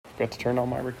Forgot to turn on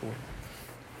my recording.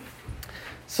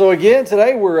 So again,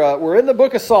 today we're in the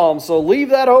book of Psalms. So leave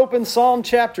that open, Psalm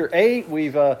chapter 8.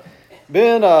 We've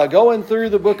been going through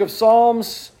the book of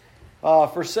Psalms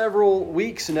for several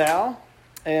weeks now.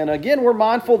 And again, we're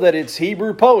mindful that it's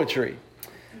Hebrew poetry.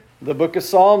 The book of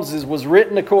Psalms was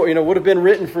written, would have been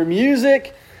written for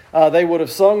music. They would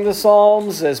have sung the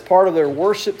Psalms as part of their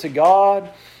worship to God.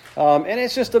 And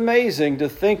it's just amazing to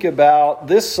think about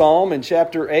this psalm in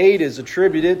chapter 8 is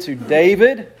attributed to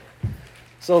David.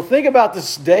 So think about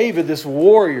this David, this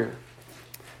warrior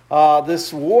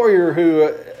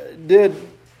who did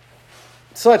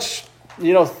such,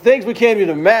 things we can't even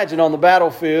imagine on the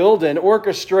battlefield and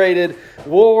orchestrated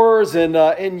wars,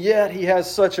 and yet he has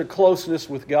such a closeness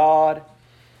with God,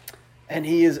 and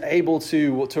he is able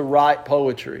to write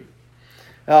poetry.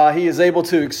 He is able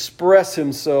to express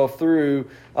himself through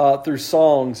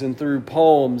songs and through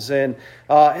poems, and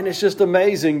it's just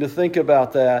amazing to think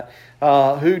about that,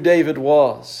 who David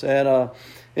was,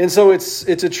 and so it's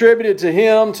attributed to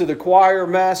him, to the choir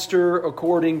master,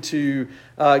 according to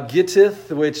Gittith,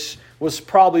 which was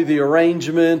probably the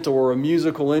arrangement or a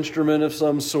musical instrument of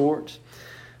some sort.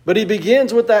 But he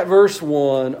begins with that verse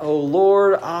 1, O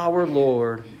Lord, our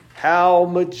Lord, how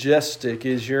majestic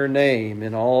is your name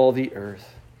in all the earth.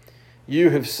 You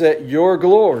have set your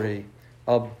glory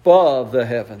above the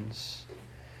heavens.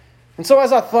 And so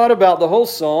as I thought about the whole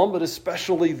psalm, but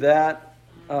especially that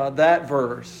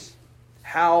verse,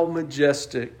 how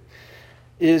majestic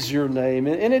is your name.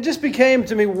 And it just became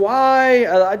to me why,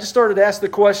 I just started to ask the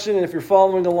question, and if you're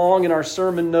following along in our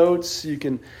sermon notes,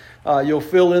 you'll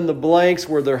fill in the blanks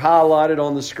where they're highlighted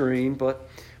on the screen. But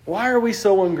why are we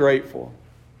so ungrateful?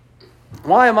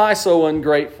 Why am I so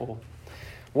ungrateful?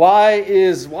 Why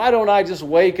don't I just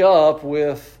wake up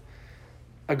with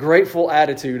a grateful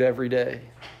attitude every day?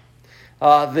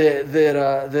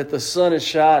 That the sun is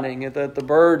shining, and that the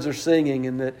birds are singing,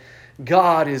 and that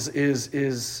God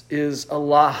is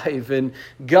alive, and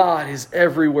God is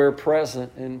everywhere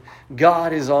present, and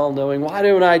God is all-knowing. Why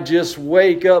don't I just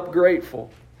wake up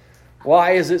grateful?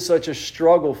 Why is it such a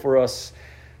struggle for us?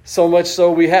 So much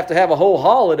so we have to have a whole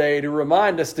holiday to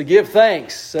remind us to give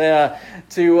thanks, to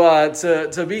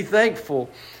be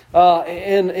thankful.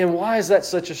 And why is that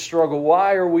such a struggle?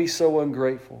 Why are we so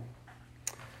ungrateful?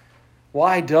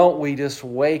 Why don't we just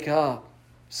wake up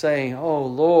saying, Oh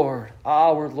Lord,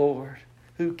 our Lord,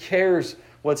 who cares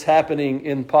what's happening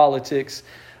in politics?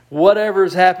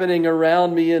 Whatever's happening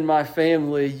around me and my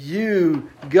family, you,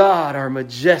 God, are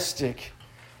majestic.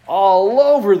 All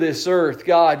over this earth,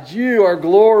 God, you are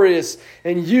glorious,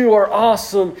 and you are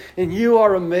awesome, and you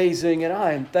are amazing. And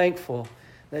I am thankful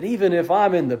that even if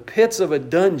I'm in the pits of a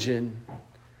dungeon,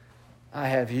 I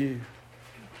have you.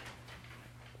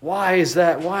 Why is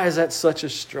that? Why is that such a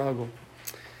struggle?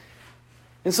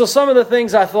 And so some of the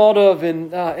things I thought of,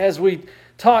 and as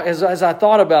I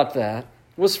thought about that,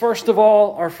 was first of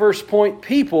all, our first point,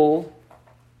 people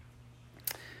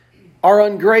are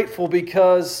ungrateful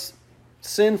because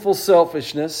sinful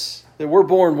selfishness that we're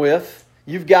born with.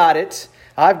 You've got it.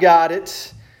 I've got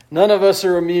it. None of us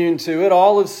are immune to it.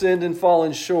 All have sinned and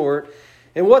fallen short.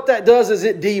 And what that does is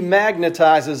it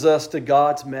demagnetizes us to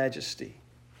God's majesty.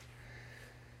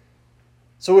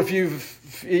 So if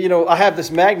I have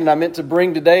this magnet I meant to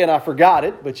bring today and I forgot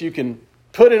it, but you can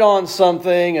put it on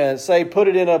something, put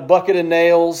it in a bucket of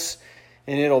nails,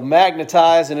 and it'll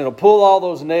magnetize and it'll pull all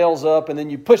those nails up, and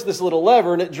then you push this little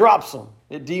lever and it drops them.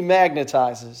 It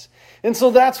demagnetizes. And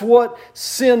so that's what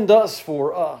sin does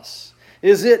for us,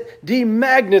 is it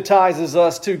demagnetizes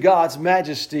us to God's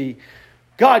majesty.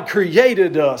 God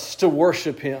created us to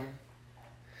worship Him.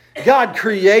 God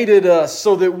created us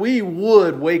so that we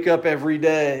would wake up every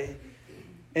day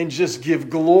and just give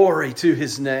glory to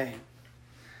His name.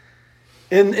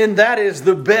 And that is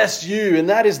the best you, and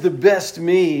that is the best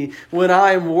me when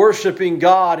I am worshiping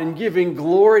God and giving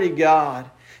glory to God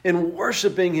and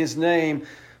worshiping His name.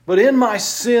 But in my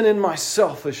sin and my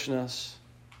selfishness,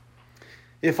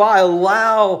 if I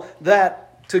allow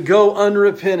that to go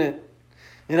unrepentant,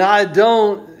 and I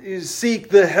don't seek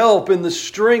the help and the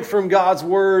strength from God's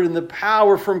Word and the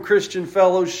power from Christian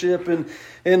fellowship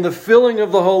and the filling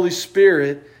of the Holy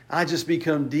Spirit, I just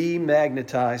become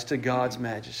demagnetized to God's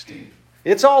majesty.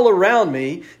 It's all around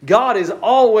me. God is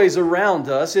always around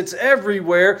us. It's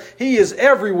everywhere. He is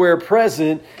everywhere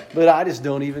present, but I just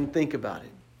don't even think about it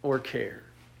or care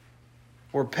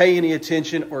or pay any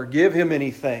attention or give Him any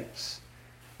thanks.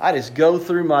 I just go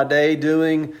through my day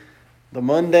doing the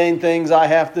mundane things I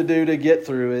have to do to get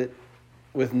through it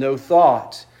with no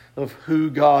thought of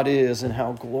who God is and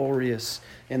how glorious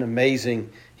and amazing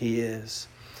He is.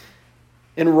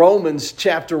 In Romans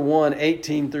chapter 1,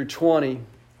 18 through 20,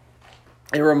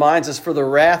 it reminds us, "For the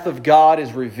wrath of God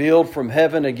is revealed from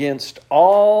heaven against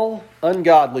all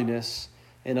ungodliness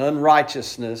and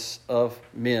unrighteousness of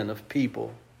men," of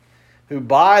people, "who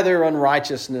by their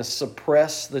unrighteousness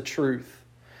suppress the truth.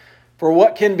 For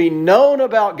what can be known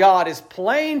about God is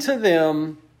plain to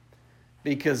them,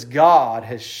 because God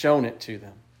has shown it to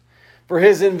them. For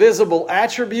His invisible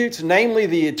attributes, namely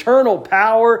the eternal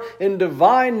power and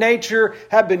divine nature,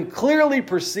 have been clearly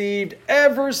perceived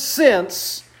ever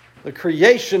since the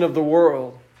creation of the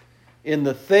world in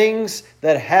the things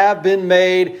that have been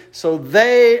made, so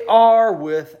they are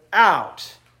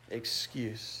without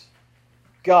excuse."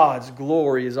 God's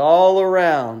glory is all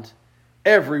around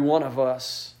every one of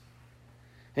us.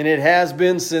 And it has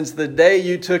been since the day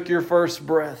you took your first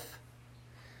breath.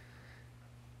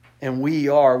 And we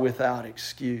are without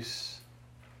excuse.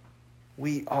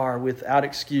 We are without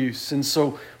excuse. And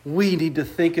so we need to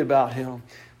think about Him.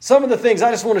 Some of the things, I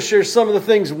just want to share some of the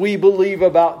things we believe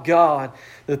about God,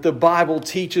 that the Bible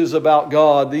teaches about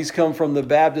God. These come from the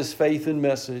Baptist Faith and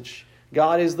Message.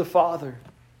 God is the Father.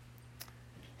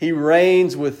 He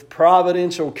reigns with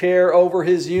providential care over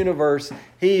His universe.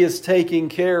 He is taking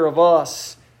care of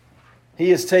us.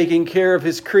 He is taking care of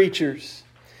His creatures.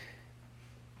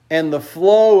 And the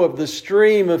flow of the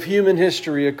stream of human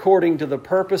history according to the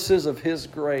purposes of His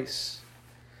grace.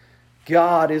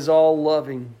 God is all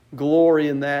loving. Glory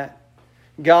in that.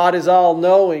 God is all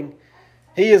knowing.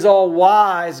 He is all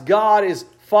wise. God is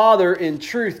Father in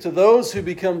truth to those who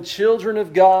become children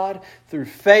of God through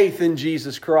faith in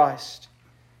Jesus Christ.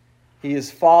 He is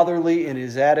fatherly in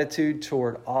His attitude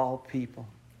toward all people.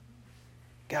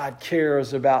 God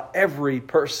cares about every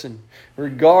person,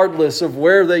 regardless of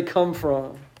where they come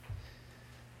from.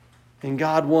 And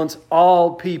God wants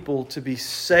all people to be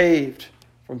saved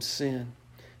from sin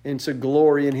and to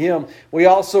glory in Him. We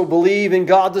also believe in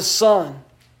God the Son.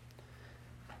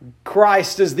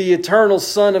 Christ is the eternal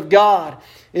Son of God.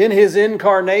 In His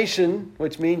incarnation,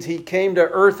 which means He came to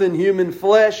earth in human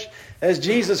flesh, as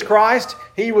Jesus Christ,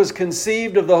 He was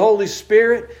conceived of the Holy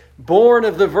Spirit, born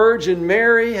of the Virgin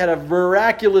Mary, had a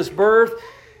miraculous birth,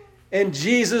 and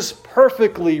Jesus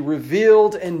perfectly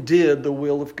revealed and did the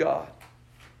will of God.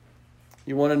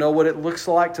 You want to know what it looks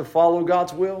like to follow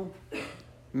God's will?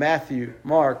 Matthew,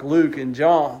 Mark, Luke, and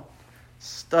John.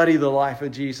 Study the life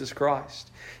of Jesus Christ.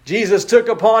 Jesus took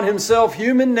upon Himself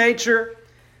human nature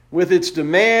with its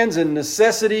demands and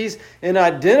necessities, in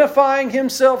identifying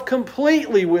Himself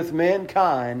completely with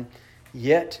mankind,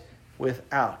 yet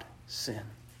without sin.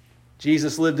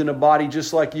 Jesus lived in a body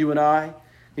just like you and I.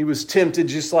 He was tempted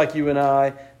just like you and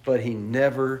I, but He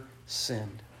never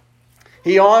sinned.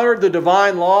 He honored the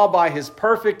divine law by His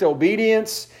perfect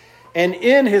obedience and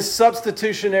in His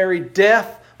substitutionary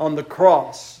death on the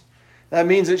cross. That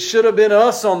means it should have been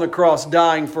us on the cross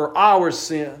dying for our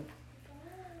sin.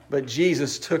 But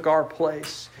Jesus took our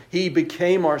place. He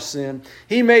became our sin.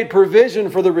 He made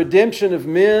provision for the redemption of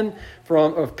men,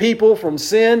 of people from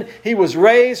sin. He was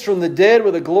raised from the dead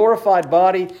with a glorified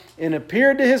body and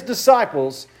appeared to His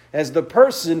disciples as the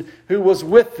person who was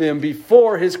with them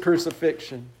before His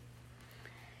crucifixion.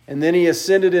 And then He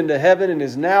ascended into heaven and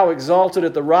is now exalted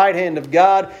at the right hand of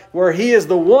God, where He is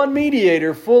the one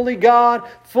mediator, fully God,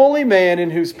 fully man, in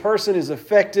whose person is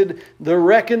effected the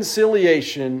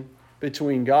reconciliation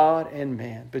between God and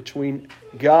man, between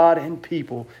God and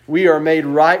people. We are made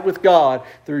right with God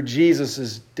through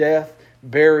Jesus' death,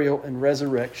 burial, and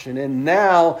resurrection. And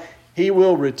now He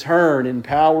will return in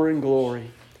power and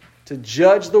glory to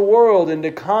judge the world and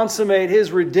to consummate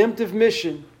His redemptive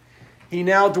mission. He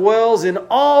now dwells in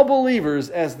all believers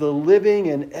as the living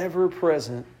and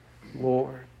ever-present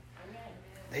Lord.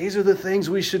 These are the things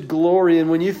we should glory in.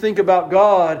 When you think about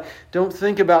God, don't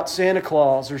think about Santa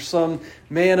Claus or some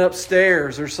man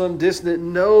upstairs or some distant.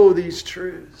 Know these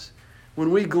truths. When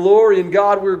we glory in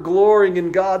God, we're glorying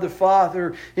in God the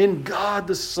Father, in God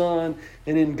the Son,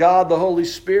 and in God the Holy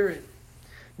Spirit.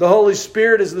 The Holy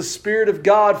Spirit is the Spirit of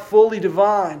God, fully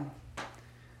divine.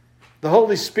 The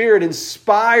Holy Spirit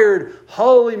inspired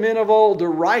holy men of old to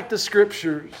write the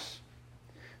Scriptures.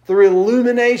 Through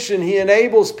illumination, He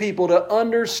enables people to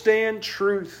understand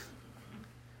truth.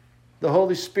 The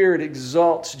Holy Spirit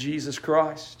exalts Jesus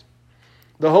Christ.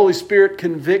 The Holy Spirit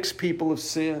convicts people of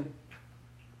sin.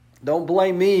 Don't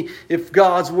blame me if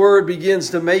God's Word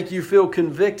begins to make you feel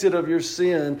convicted of your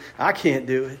sin. I can't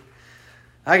do it.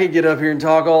 I could get up here and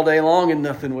talk all day long and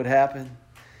nothing would happen.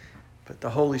 But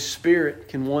the Holy Spirit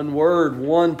can, one word,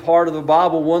 one part of the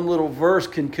Bible, one little verse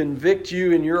can convict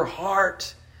you in your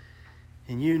heart.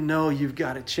 And you know you've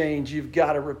got to change. You've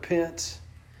got to repent.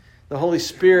 The Holy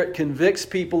Spirit convicts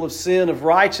people of sin, of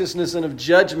righteousness, and of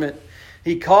judgment.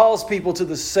 He calls people to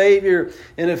the Savior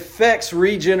and effects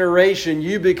regeneration.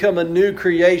 You become a new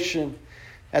creation.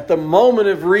 At the moment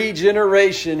of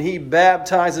regeneration, He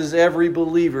baptizes every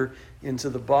believer into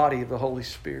the body of the Holy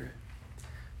Spirit.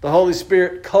 The Holy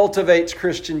Spirit cultivates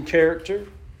Christian character.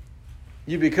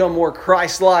 You become more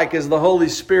Christ-like as the Holy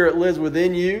Spirit lives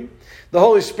within you. The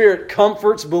Holy Spirit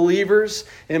comforts believers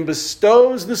and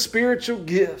bestows the spiritual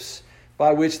gifts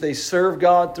by which they serve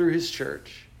God through His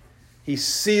church. He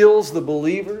seals the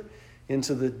believer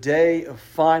into the day of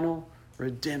final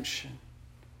redemption.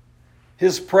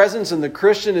 His presence in the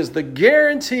Christian is the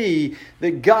guarantee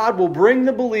that God will bring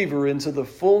the believer into the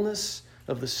fullness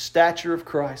of the stature of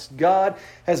Christ. God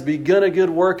has begun a good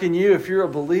work in you if you're a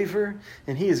believer,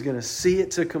 and He is going to see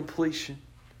it to completion.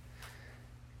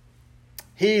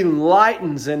 He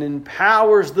enlightens and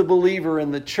empowers the believer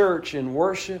in the church in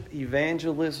worship,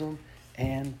 evangelism,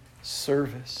 and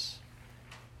service.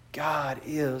 God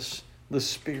is the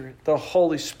Spirit, the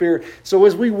Holy Spirit. So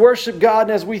as we worship God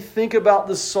and as we think about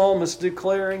the psalmist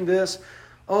declaring this,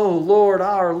 "Oh Lord,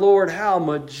 our Lord, how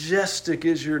majestic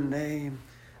is your name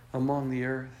among the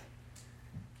earth."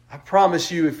 I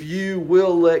promise you, if you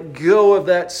will let go of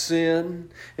that sin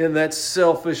and that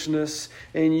selfishness,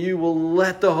 and you will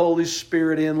let the Holy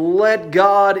Spirit in, let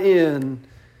God in,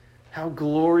 how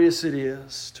glorious it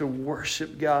is to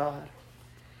worship God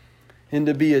and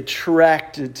to be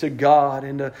attracted to God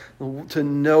and to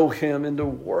know Him and to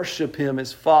worship Him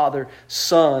as Father,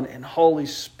 Son, and Holy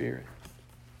Spirit.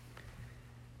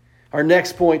 Our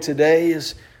next point today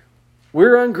is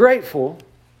we're ungrateful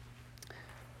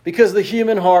because the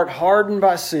human heart, hardened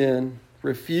by sin,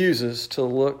 refuses to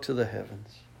look to the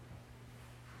heavens.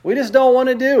 We just don't want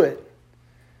to do it.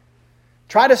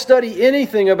 Try to study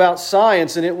anything about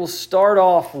science and it will start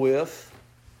off with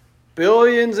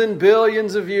billions and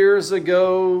billions of years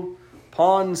ago,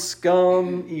 pond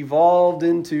scum evolved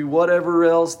into whatever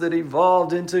else that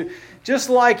evolved into. Just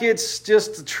like it's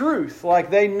just the truth. Like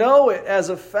they know it as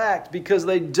a fact because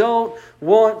they don't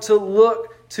want to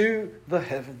look to the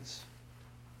heavens.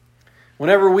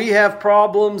 Whenever we have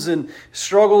problems and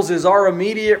struggles, is our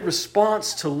immediate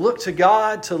response to look to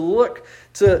God, to look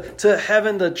to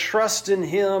heaven, to trust in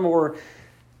Him, or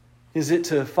is it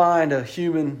to find a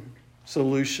human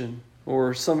solution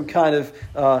or some kind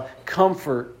of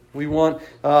comfort? We want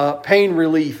pain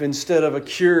relief instead of a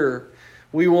cure.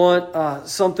 We want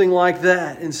something like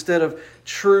that instead of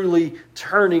truly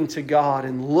turning to God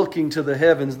and looking to the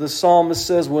heavens. The psalmist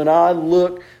says, "When I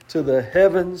look to the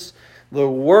heavens, the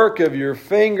work of your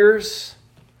fingers,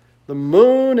 the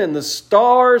moon and the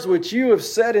stars which you have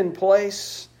set in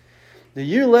place, do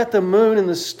you let the moon and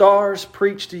the stars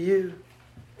preach to you?"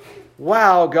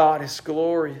 Wow, God is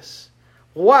glorious.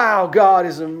 Wow, God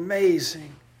is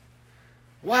amazing.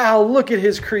 Wow, look at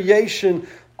His creation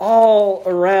all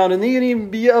around, and even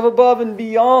above and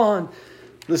beyond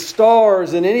the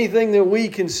stars and anything that we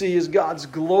can see is God's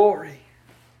glory.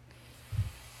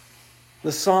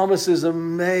 The psalmist is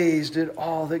amazed at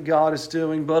all that God is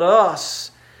doing. But us,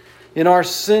 in our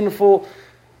sinful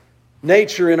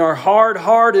nature, in our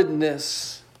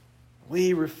hard-heartedness,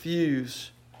 we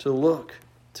refuse to look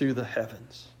to the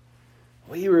heavens.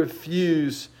 We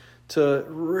refuse to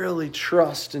really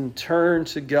trust and turn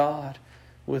to God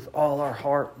with all our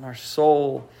heart and our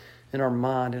soul and our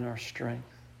mind and our strength.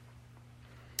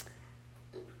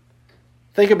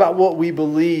 Think about what we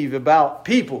believe about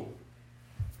people.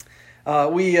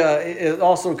 We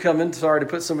also coming, sorry to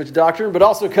put so much doctrine, but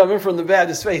also coming from the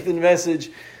Baptist Faith and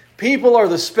Message, people are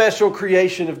the special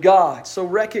creation of God. So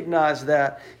recognize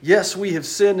that. Yes, we have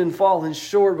sinned and fallen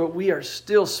short, but we are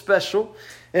still special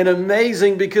and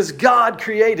amazing because God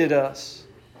created us.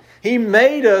 He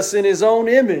made us in His own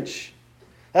image.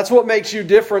 That's what makes you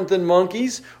different than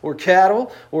monkeys or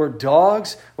cattle or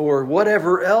dogs or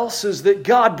whatever else, is that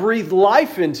God breathed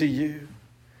life into you.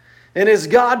 And as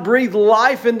God breathed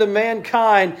life into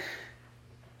mankind,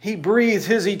 He breathed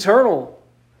His eternal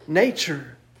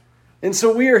nature. And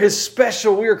so we are His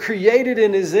special. We are created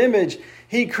in His image.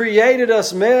 He created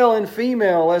us male and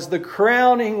female as the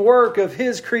crowning work of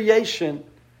His creation.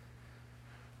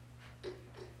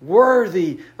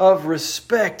 Worthy of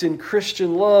respect and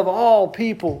Christian love, all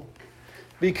people,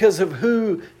 because of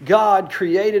who God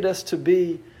created us to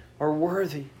be, are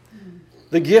worthy.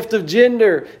 The gift of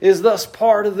gender is thus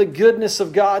part of the goodness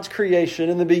of God's creation.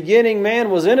 In the beginning, man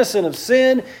was innocent of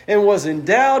sin and was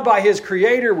endowed by his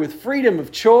Creator with freedom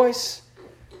of choice.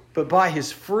 But by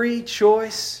his free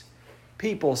choice,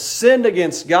 people sinned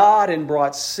against God and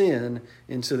brought sin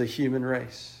into the human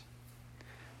race.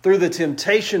 Through the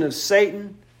temptation of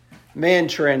Satan, Man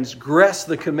transgressed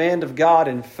the command of God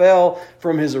and fell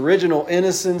from his original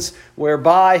innocence,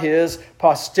 whereby his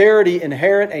posterity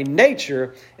inherit a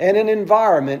nature and an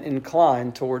environment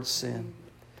inclined towards sin.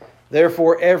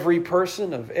 Therefore, every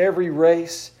person of every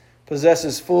race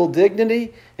possesses full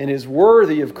dignity and is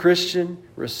worthy of Christian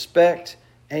respect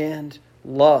and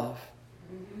love.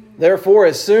 Therefore,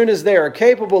 as soon as they are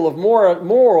capable of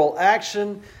moral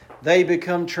action, they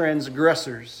become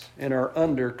transgressors and are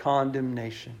under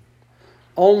condemnation.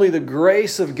 Only the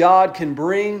grace of God can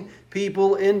bring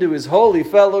people into His holy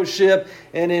fellowship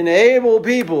and enable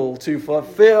people to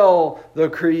fulfill the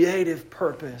creative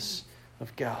purpose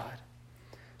of God.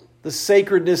 The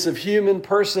sacredness of human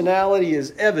personality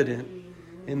is evident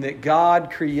in that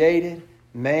God created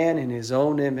man in His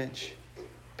own image,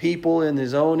 people in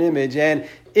His own image, and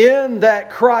in that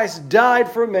Christ died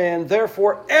for man.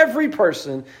 Therefore, every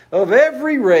person of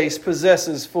every race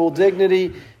possesses full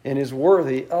dignity and is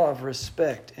worthy of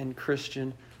respect and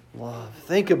Christian love.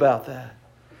 Think about that.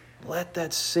 Let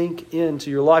that sink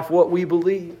into your life, what we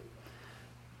believe.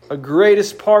 A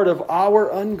greatest part of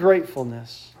our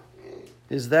ungratefulness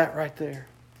is that right there.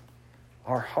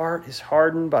 Our heart is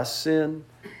hardened by sin,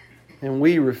 and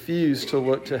we refuse to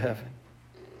look to heaven.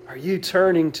 Are you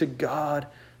turning to God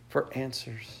for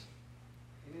answers?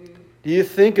 Do you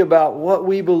think about what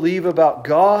we believe about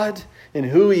God and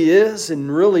who He is,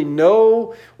 and really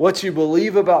know what you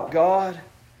believe about God,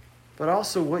 but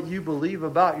also what you believe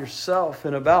about yourself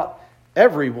and about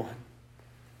everyone?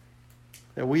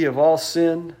 That we have all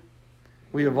sinned,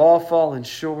 we have all fallen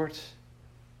short,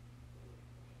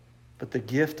 but the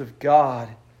gift of God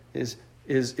is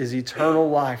eternal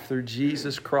life through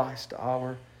Jesus Christ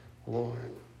our Lord.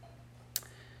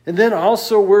 And then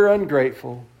also we're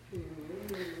ungrateful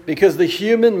because the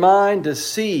human mind,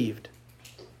 deceived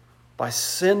by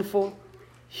sinful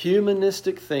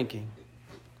humanistic thinking,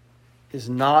 is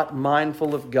not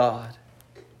mindful of God.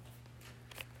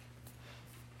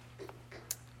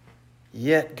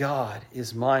 Yet God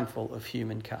is mindful of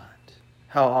humankind.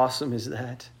 How awesome is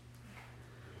that?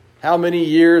 How many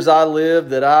years I lived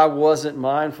that I wasn't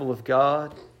mindful of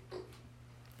God.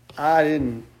 I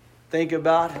didn't think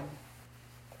about Him.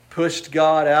 Pushed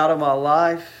God out of my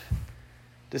life.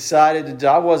 Decided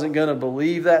I wasn't going to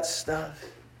believe that stuff.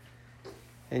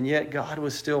 And yet God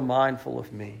was still mindful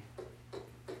of me.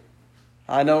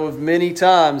 I know of many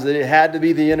times that it had to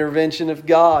be the intervention of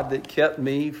God that kept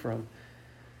me from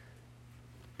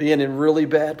being in really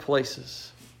bad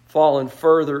places, falling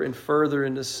further and further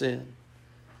into sin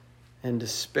and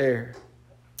despair.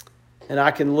 And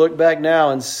I can look back now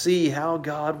and see how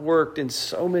God worked in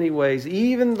so many ways.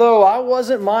 Even though I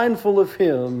wasn't mindful of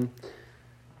Him,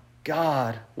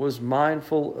 God was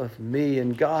mindful of me,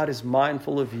 and God is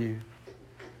mindful of you.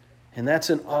 And that's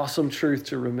an awesome truth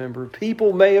to remember.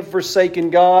 People may have forsaken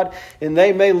God, and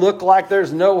they may look like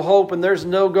there's no hope and there's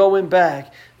no going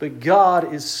back. But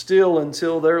God is still,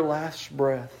 until their last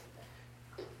breath,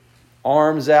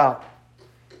 arms out,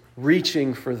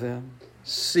 reaching for them,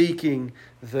 seeking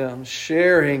them,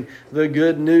 sharing the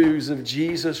good news of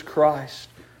Jesus Christ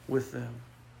with them.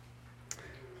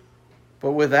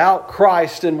 But without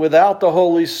Christ and without the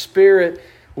Holy Spirit,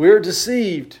 we're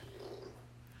deceived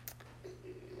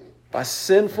by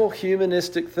sinful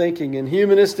humanistic thinking. And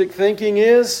humanistic thinking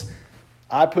is,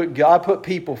 I put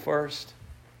people first.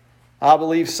 I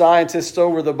believe scientists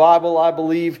over the Bible. I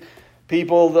believe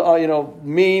people,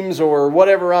 memes or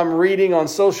whatever I'm reading on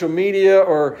social media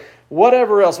or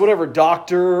whatever else, whatever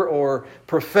doctor or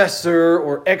professor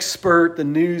or expert the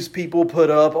news people put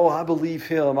up. Oh, I believe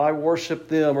him. I worship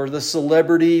them. Or the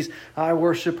celebrities, I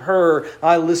worship her.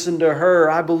 I listen to her.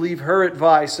 I believe her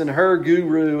advice and her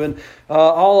guru and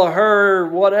all of her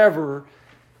whatever.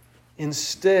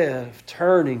 Instead of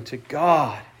turning to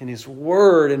God and His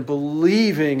Word and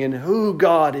believing in who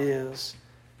God is.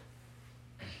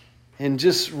 And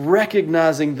just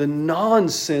recognizing the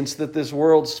nonsense that this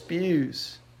world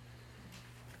spews.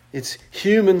 It's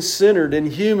human-centered,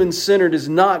 and human-centered is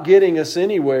not getting us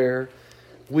anywhere.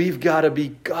 We've got to be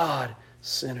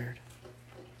God-centered.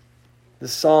 The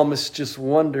psalmist just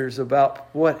wonders about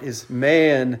what is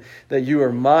man that you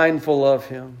are mindful of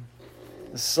him.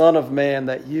 The Son of Man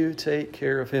that you take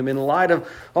care of him. In light of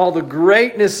all the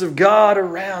greatness of God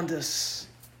around us,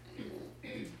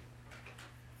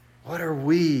 what are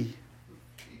we?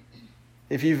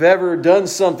 If you've ever done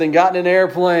something, gotten in an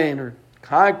airplane or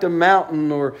hiked a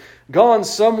mountain or gone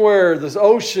somewhere, this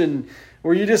ocean,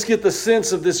 where you just get the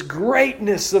sense of this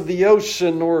greatness of the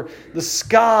ocean or the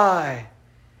sky.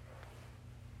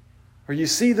 Or you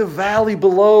see the valley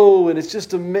below and it's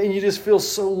just amazing. You just feel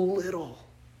so little.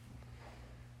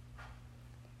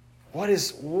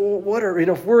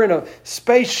 if we're in a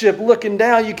spaceship looking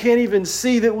down, you can't even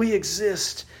see that we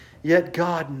exist. Yet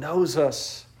God knows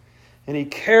us. And He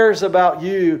cares about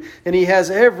you. And He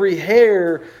has every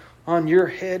hair on your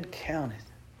head counted.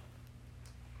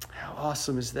 How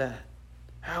awesome is that?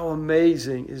 How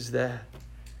amazing is that?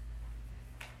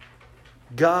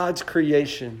 God's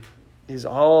creation is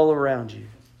all around you.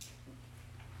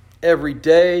 Every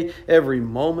day, every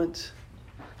moment.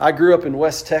 I grew up in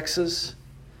West Texas.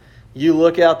 You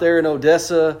look out there in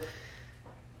Odessa,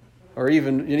 or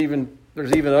even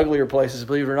there's even uglier places,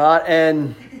 believe it or not,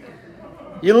 and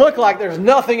you look like there's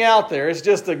nothing out there. It's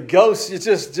just a ghost. It's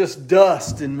just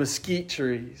dust and mesquite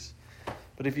trees.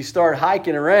 But if you start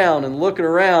hiking around and looking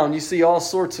around, you see all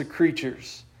sorts of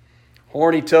creatures.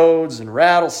 Horny toads and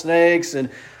rattlesnakes and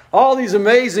all these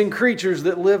amazing creatures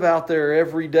that live out there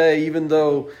every day, even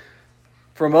though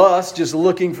from us, just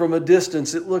looking from a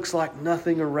distance, it looks like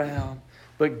nothing around.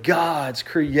 But God's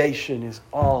creation is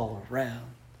all around.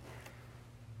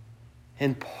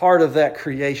 And part of that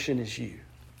creation is you.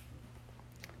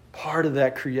 Part of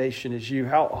that creation is you.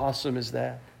 How awesome is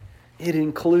that? It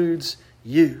includes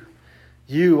you.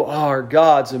 You are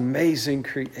God's amazing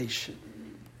creation.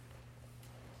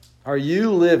 Are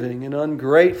you living an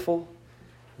ungrateful,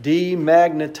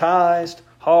 demagnetized,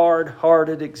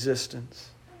 hard-hearted existence?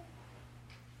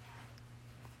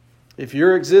 If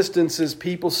your existence is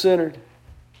people-centered,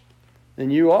 then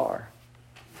you are.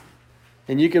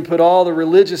 And you can put all the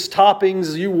religious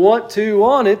toppings you want to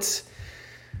on it.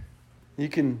 You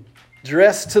can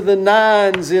dress to the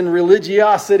nines in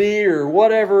religiosity or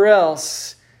whatever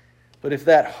else. But if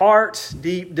that heart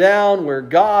deep down where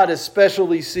God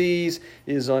especially sees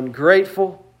is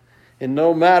ungrateful, and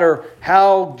no matter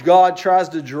how God tries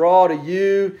to draw to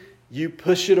you, you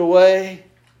push it away.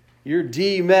 You're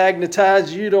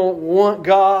demagnetized. You don't want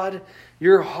God.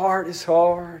 Your heart is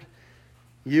hard.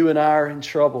 You and I are in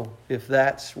trouble if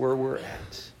that's where we're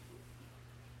at.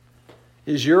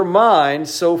 Is your mind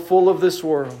so full of this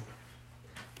world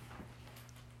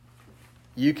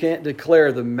you can't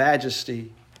declare the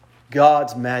majesty,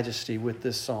 God's majesty, with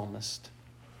this psalmist?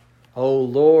 Oh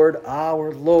Lord,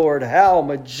 our Lord, how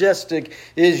majestic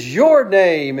is your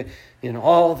name in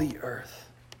all the earth.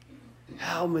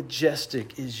 How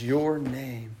majestic is your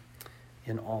name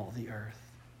in all the earth.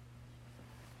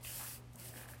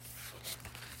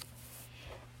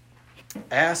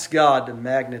 Ask God to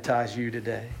magnetize you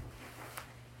today.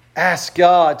 Ask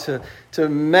God to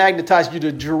magnetize you,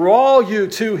 to draw you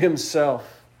to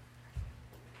Himself.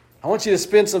 I want you to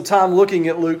spend some time looking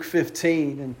at Luke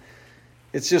 15. And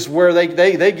it's just where they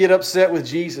get upset with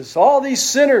Jesus. All these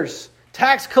sinners,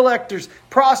 tax collectors,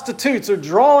 prostitutes are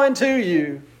drawing to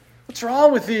you. What's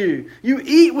wrong with you? You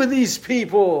eat with these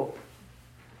people.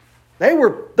 They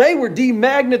were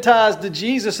demagnetized to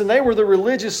Jesus, and they were the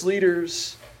religious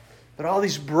leaders. But all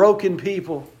these broken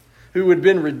people who had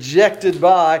been rejected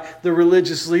by the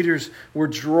religious leaders were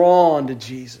drawn to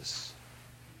Jesus.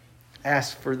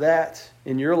 Ask for that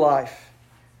in your life.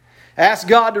 Ask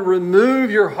God to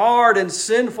remove your hard and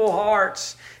sinful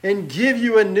hearts and give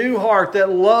you a new heart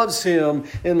that loves Him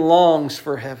and longs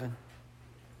for heaven.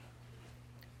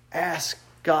 Ask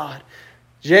God.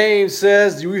 James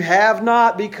says, you have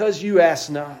not because you ask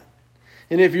not.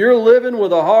 And if you're living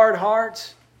with a hard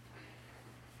heart,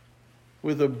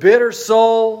 with a bitter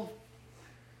soul,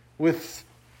 with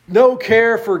no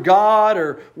care for God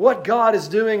or what God is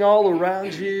doing all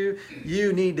around you,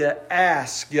 you need to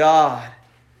ask God.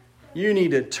 You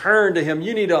need to turn to Him.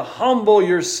 You need to humble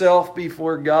yourself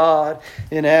before God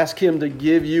and ask Him to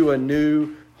give you a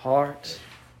new heart,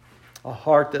 a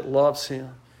heart that loves Him.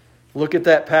 Look at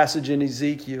that passage in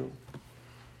Ezekiel,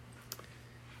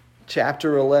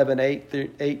 chapter 11,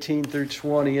 18 through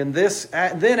 20. And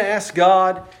then ask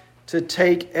God to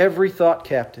take every thought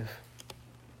captive,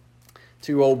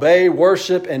 to obey,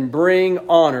 worship, and bring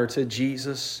honor to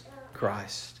Jesus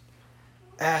Christ.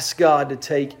 Ask God to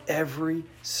take every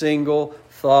single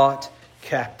thought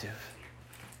captive.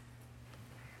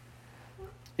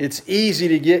 It's easy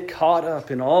to get caught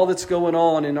up in all that's going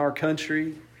on in our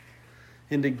country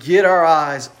and to get our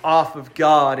eyes off of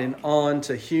God and on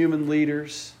to human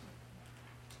leaders.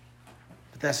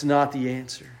 But that's not the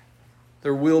answer.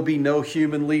 There will be no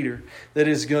human leader that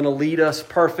is going to lead us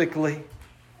perfectly.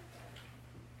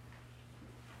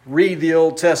 Read the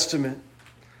Old Testament.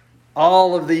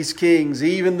 All of these kings,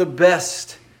 even the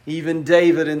best, even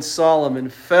David and Solomon,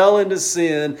 fell into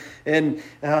sin and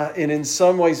in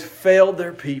some ways failed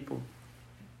their people.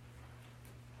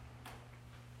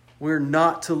 We're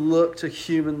not to look to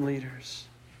human leaders.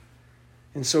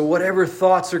 And so whatever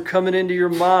thoughts are coming into your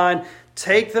mind,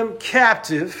 take them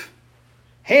captive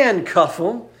handcuff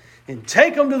them, and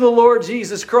take them to the Lord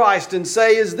Jesus Christ and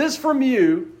say, is this from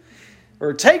you?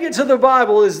 Or take it to the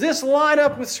Bible. Is this line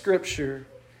up with Scripture?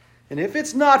 And if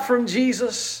it's not from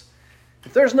Jesus,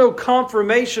 if there's no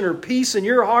confirmation or peace in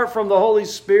your heart from the Holy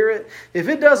Spirit, if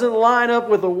it doesn't line up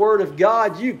with the Word of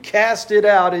God, you cast it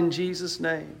out in Jesus'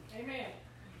 name. Amen.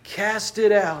 Cast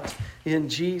it out in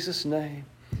Jesus' name.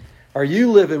 Are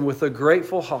you living with a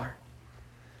grateful heart?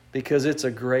 Because it's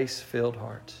a grace-filled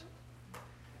heart.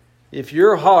 If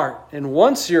your heart, and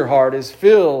once your heart is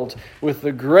filled with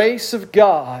the grace of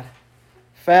God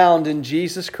found in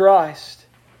Jesus Christ,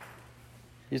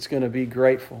 it's going to be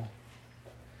grateful.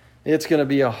 It's going to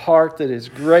be a heart that is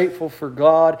grateful for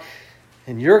God.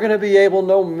 And you're going to be able,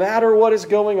 no matter what is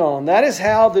going on. That is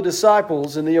how the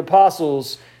disciples and the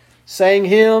apostles sang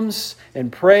hymns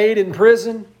and prayed in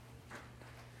prison.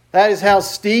 That is how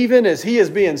Stephen, as he is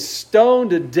being stoned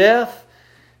to death,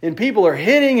 and people are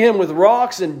hitting him with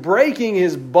rocks and breaking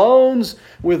his bones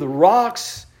with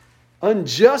rocks,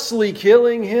 unjustly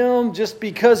killing him just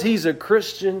because he's a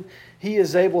Christian, he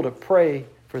is able to pray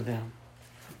for them.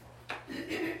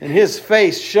 And his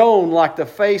face shone like the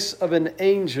face of an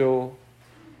angel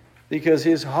because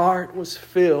his heart was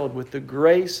filled with the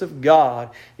grace of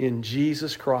God in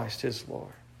Jesus Christ his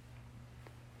Lord.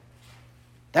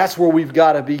 That's where we've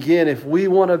got to begin if we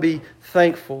want to be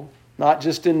thankful, not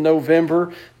just in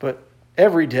November, but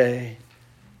every day.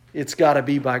 It's got to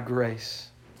be by grace.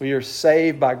 We are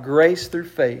saved by grace through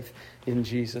faith in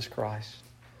Jesus Christ.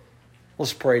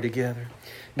 Let's pray together.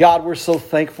 God, we're so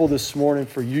thankful this morning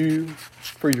for you,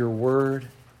 for your word.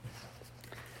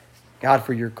 God,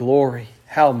 for your glory.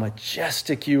 How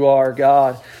majestic you are,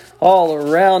 God. All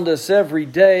around us every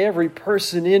day, every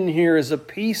person in here is a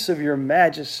piece of your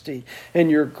majesty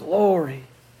and your glory.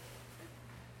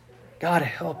 God,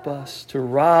 help us to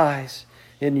rise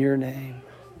in your name.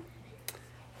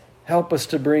 Help us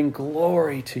to bring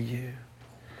glory to you.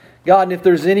 God, and if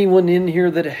there's anyone in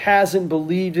here that hasn't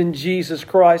believed in Jesus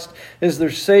Christ as their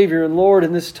Savior and Lord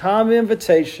in this time of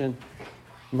invitation,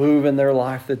 move in their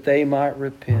life that they might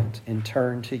repent and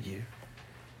turn to you.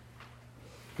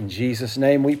 In Jesus'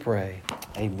 name we pray.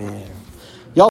 Amen.